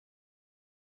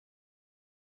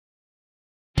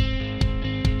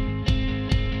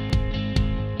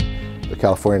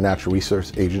California Natural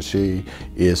Resource Agency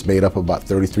is made up of about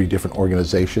 33 different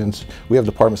organizations. We have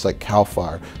departments like CAL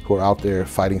FIRE who are out there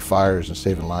fighting fires and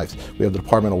saving lives. We have the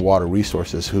Department of Water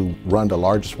Resources who run the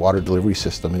largest water delivery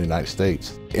system in the United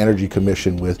States. Energy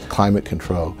Commission with climate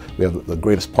control. We have the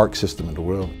greatest park system in the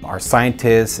world. Our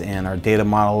scientists and our data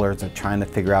modelers are trying to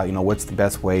figure out, what's the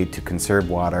best way to conserve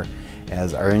water,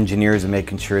 as our engineers are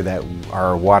making sure that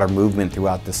our water movement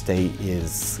throughout the state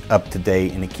is up to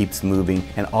date and it keeps moving.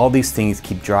 And all these things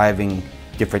keep driving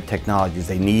different technologies.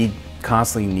 They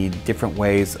constantly need different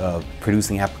ways of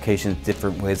producing applications,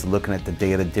 different ways of looking at the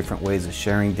data, different ways of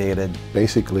sharing data.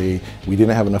 Basically, we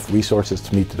didn't have enough resources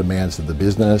to meet the demands of the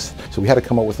business, so we had to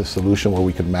come up with a solution where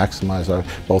we could maximize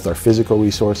both our physical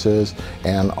resources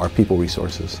and our people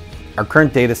resources. Our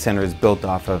current data center is built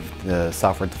off of the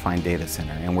software-defined data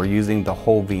center, and we're using the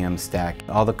whole VM stack,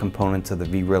 all the components of the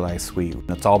vRealize suite.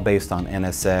 It's all based on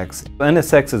NSX.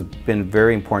 NSX has been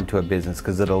very important to our business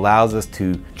because it allows us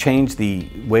to change the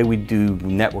way we do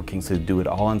networking, so to do it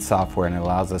all in software, and it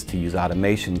allows us to use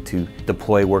automation to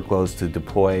deploy workloads, to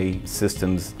deploy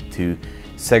systems, to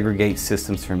segregate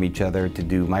systems from each other, to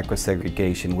do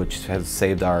micro-segregation, which has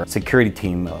saved our security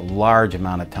team a large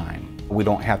amount of time. We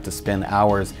don't have to spend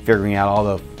hours figuring out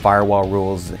all the firewall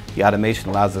rules. The automation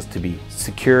allows us to be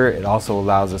secure. It also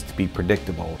allows us to be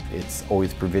predictable. It's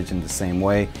always provisioned the same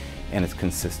way, and it's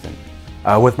consistent.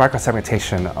 With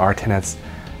micro-segmentation, our tenants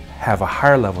have a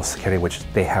higher level of security which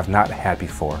they have not had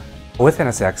before. With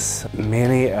NSX,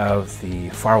 many of the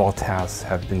firewall tasks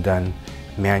have been done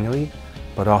manually,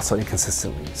 but also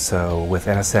inconsistently. So with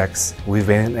NSX, we've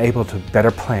been able to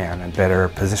better plan and better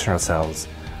position ourselves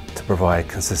to provide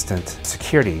consistent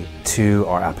security to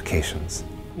our applications.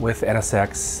 With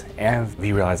NSX and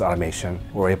vRealize automation,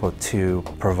 we're able to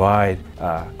provide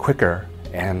quicker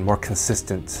and more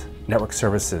consistent network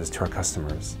services to our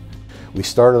customers. We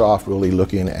started off really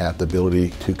looking at the ability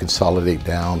to consolidate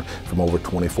down from over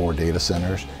 24 data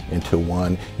centers into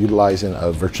one, utilizing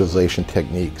virtualization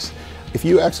techniques. If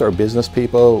you ask our business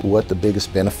people what the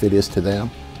biggest benefit is to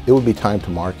them, it would be time to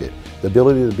market. The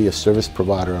ability to be a service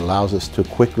provider allows us to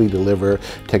quickly deliver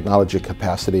technology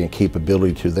capacity and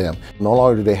capability to them. No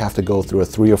longer do they have to go through a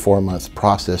 3 or 4 month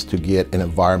process to get an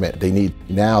environment they need.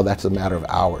 Now that's a matter of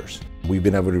hours. We've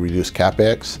been able to reduce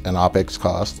CapEx and OpEx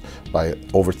costs by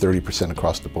over 30%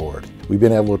 across the board. We've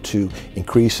been able to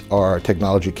increase our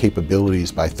technology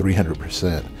capabilities by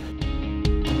 300%.